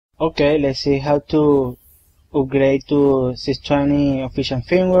Okay, let's see how to upgrade to 620 official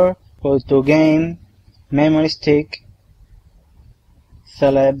firmware. Go to Game, Memory Stick,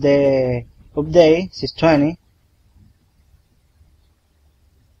 select the update 620.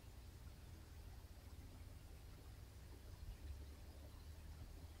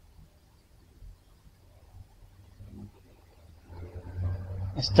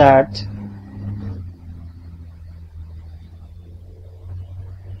 Start.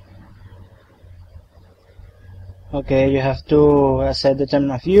 Okay, you have to accept the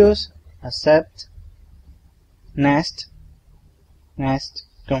term of use, accept, next,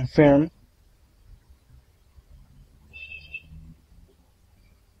 confirm.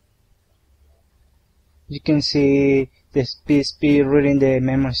 You can see this PSP reading the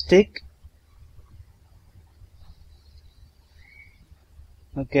memory stick.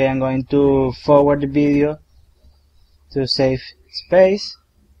 Okay, I'm going to forward the video to save space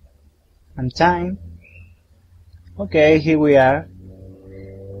and time. Okay, here we are.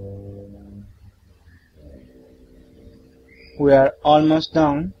 We are almost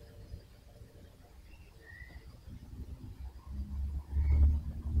done.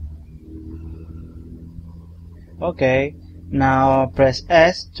 Okay, now press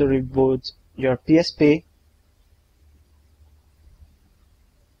S to reboot your PSP.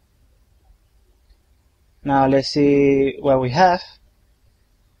 Now let's see what we have.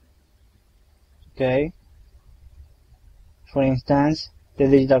 Okay, for instance, the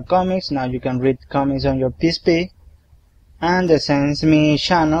digital comics. Now you can read comics on your PSP, and the Sends Me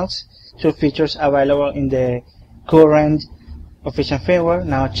channels, 2 features available in the current official firmware.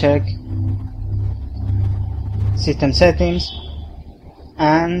 Now check system settings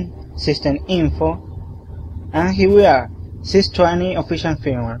and system info, and here we are, 620 official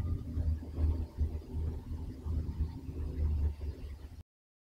firmware.